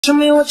Show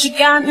me what you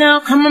got now,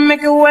 come and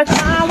make it worth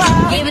my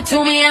while. Give it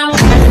to me, I'm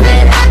worth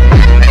it.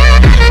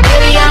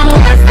 Baby, I'm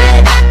worth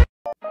it.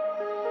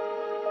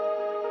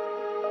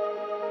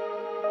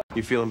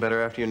 You feeling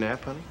better after your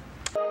nap, honey?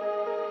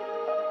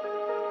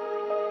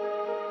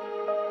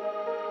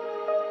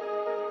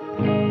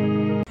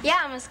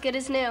 Yeah, I'm as good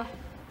as new.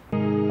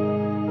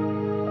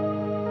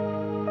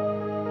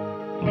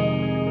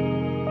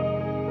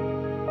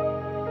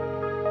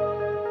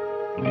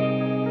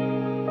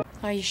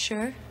 Are you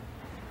sure?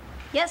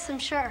 Yes, I'm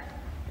sure.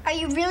 Are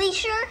you really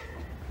sure?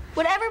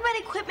 Would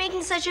everybody quit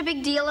making such a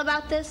big deal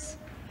about this?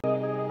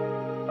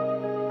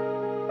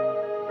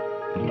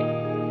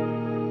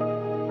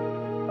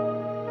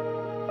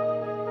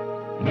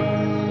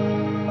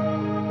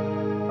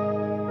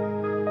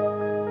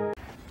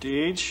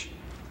 Deej,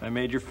 I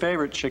made your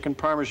favorite chicken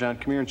parmesan.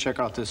 Come here and check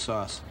out this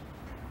sauce.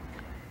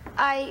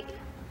 I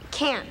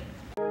can't.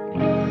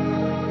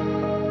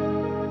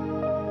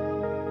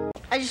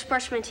 I just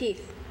brushed my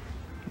teeth.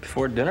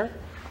 Before dinner?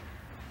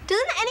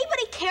 Doesn't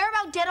anybody care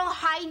about dental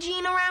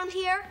hygiene around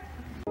here?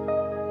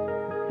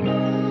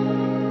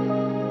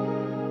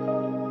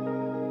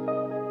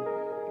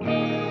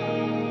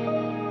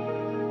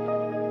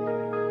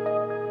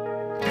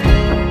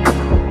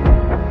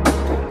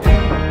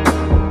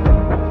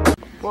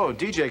 Whoa,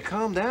 DJ,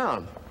 calm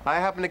down. I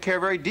happen to care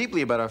very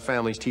deeply about our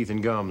family's teeth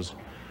and gums.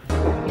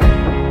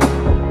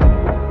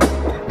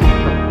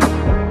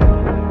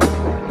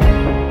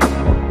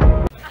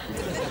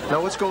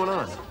 Now, what's going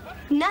on?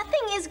 Nothing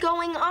is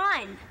going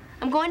on.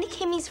 I'm going to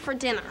Kimmy's for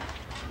dinner.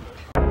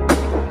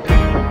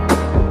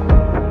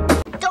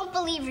 Don't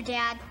believe her,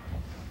 Dad.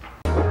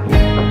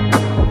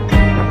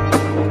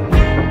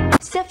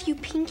 Stuff you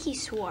pinky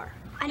swore.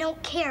 I don't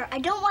care. I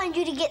don't want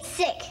you to get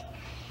sick.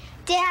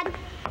 Dad,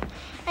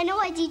 I know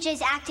why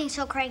DJ's acting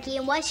so cranky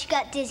and why she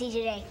got dizzy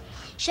today.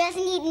 She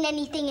hasn't eaten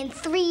anything in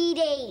 3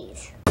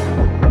 days.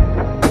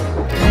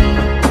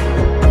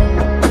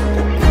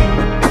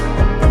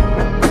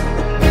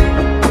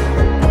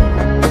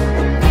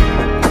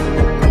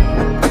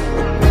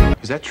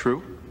 Is that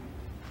true?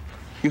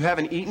 You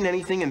haven't eaten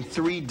anything in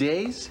 3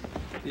 days?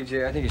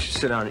 DJ, I think you should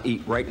sit down and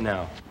eat right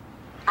now.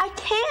 I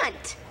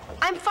can't.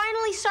 I'm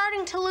finally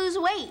starting to lose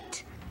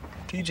weight.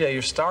 DJ,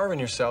 you're starving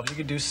yourself. You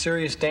could do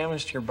serious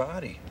damage to your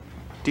body.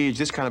 Deej,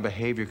 this kind of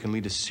behavior can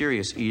lead to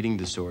serious eating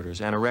disorders,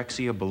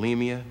 anorexia,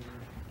 bulimia.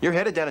 You're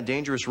headed down a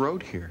dangerous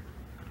road here.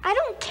 I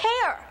don't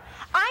care.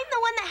 I'm the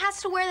one that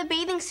has to wear the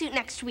bathing suit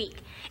next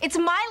week. It's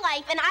my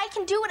life, and I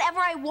can do whatever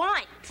I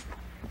want.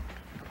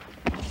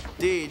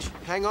 Deej,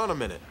 hang on a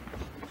minute.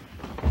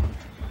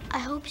 I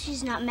hope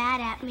she's not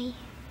mad at me.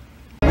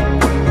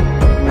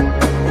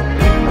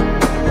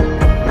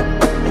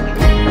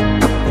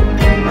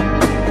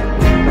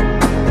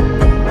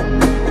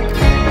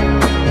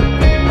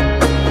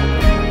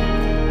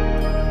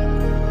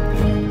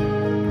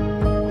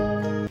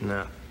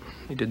 No,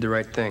 you did the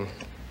right thing.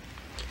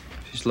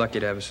 She's lucky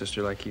to have a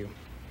sister like you.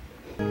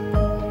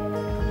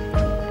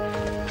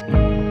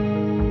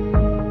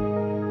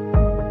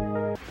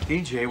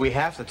 DJ, we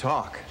have to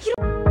talk. You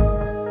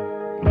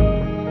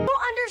don't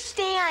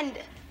understand.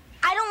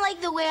 I don't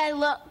like the way I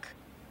look.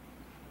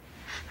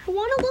 I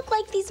want to look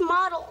like these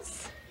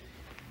models.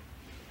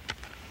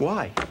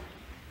 Why?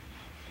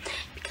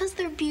 Because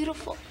they're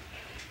beautiful.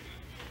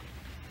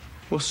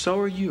 Well, so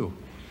are you.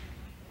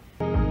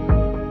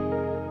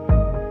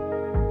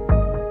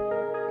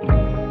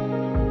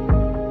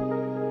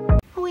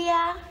 Oh,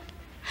 yeah?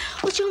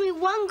 Well, show me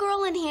one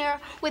girl in here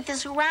with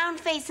this round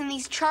face and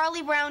these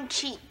Charlie Brown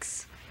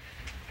cheeks.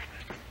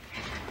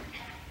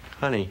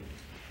 Honey,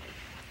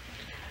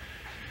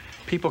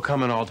 people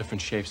come in all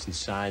different shapes and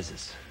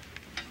sizes.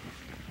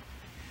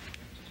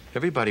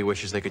 Everybody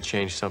wishes they could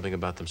change something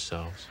about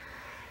themselves.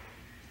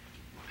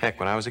 Heck,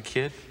 when I was a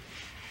kid,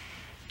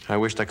 I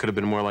wished I could have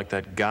been more like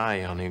that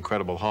guy on The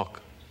Incredible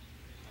Hulk.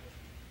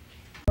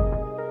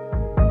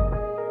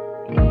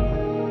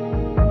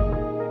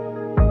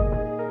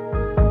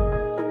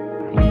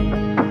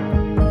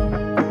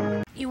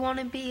 You want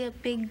to be a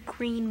big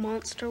green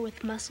monster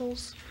with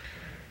muscles?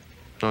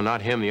 No,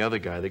 not him, the other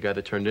guy, the guy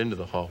that turned into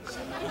the Hulk.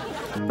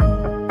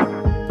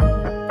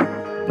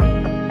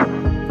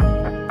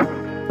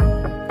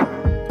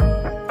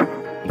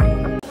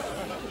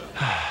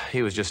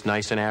 He was just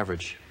nice and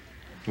average.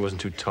 He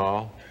wasn't too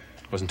tall,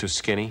 wasn't too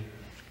skinny.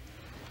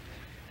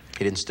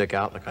 He didn't stick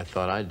out like I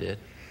thought I did.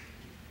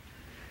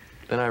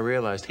 Then I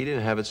realized he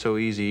didn't have it so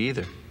easy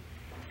either.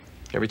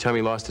 Every time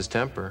he lost his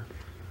temper,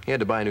 he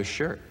had to buy a new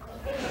shirt.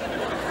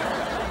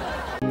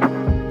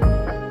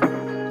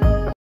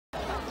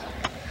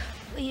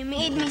 You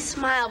made me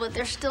smile, but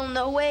there's still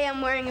no way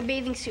I'm wearing a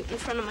bathing suit in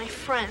front of my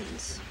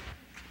friends.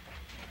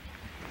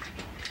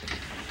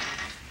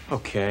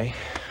 Okay.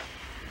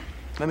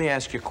 Let me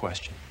ask you a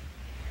question.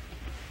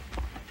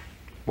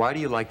 Why do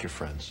you like your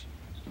friends?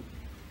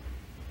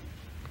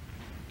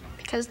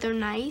 Because they're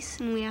nice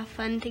and we have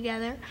fun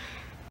together.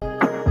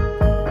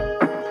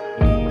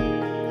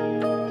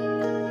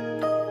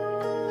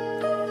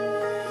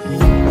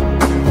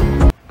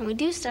 And we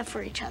do stuff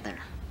for each other.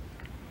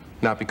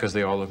 Not because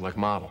they all look like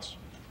models.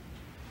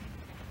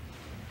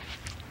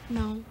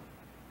 No.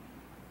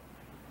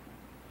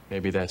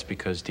 Maybe that's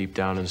because deep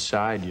down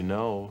inside you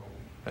know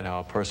that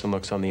how a person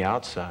looks on the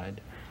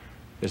outside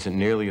isn't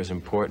nearly as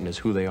important as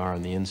who they are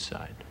on the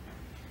inside.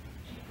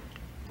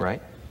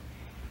 Right?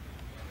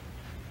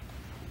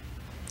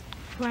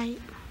 Right.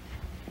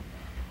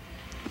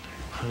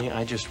 Honey,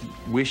 I just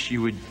wish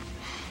you would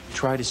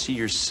try to see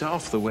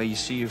yourself the way you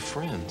see your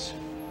friends.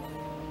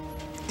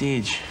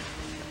 Deej,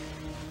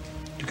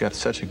 you got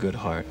such a good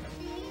heart.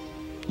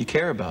 You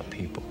care about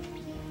people.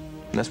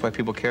 And that's why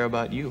people care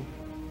about you.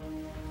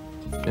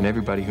 And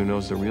everybody who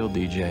knows the real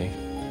DJ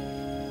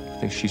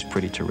thinks she's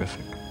pretty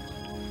terrific.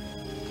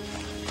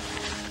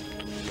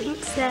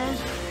 Thanks, Dad.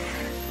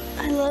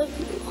 I love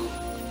you.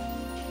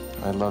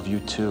 I love you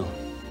too.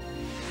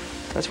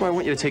 That's why I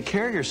want you to take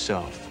care of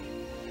yourself.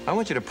 I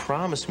want you to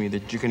promise me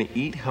that you're going to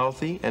eat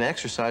healthy and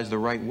exercise the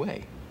right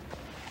way.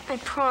 I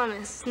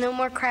promise. No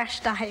more crash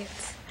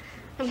diets.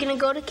 I'm going to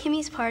go to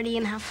Kimmy's party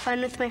and have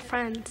fun with my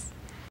friends.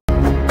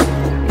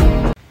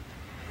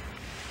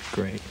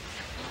 Great.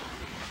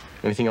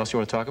 Anything else you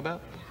want to talk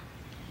about?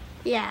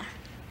 Yeah.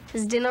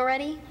 Is dinner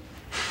ready?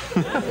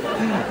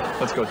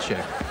 Let's go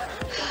check.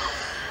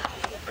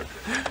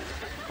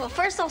 Well,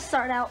 first I'll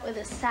start out with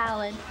a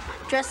salad,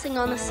 dressing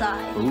on the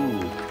side.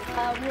 Ooh.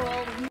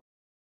 Roll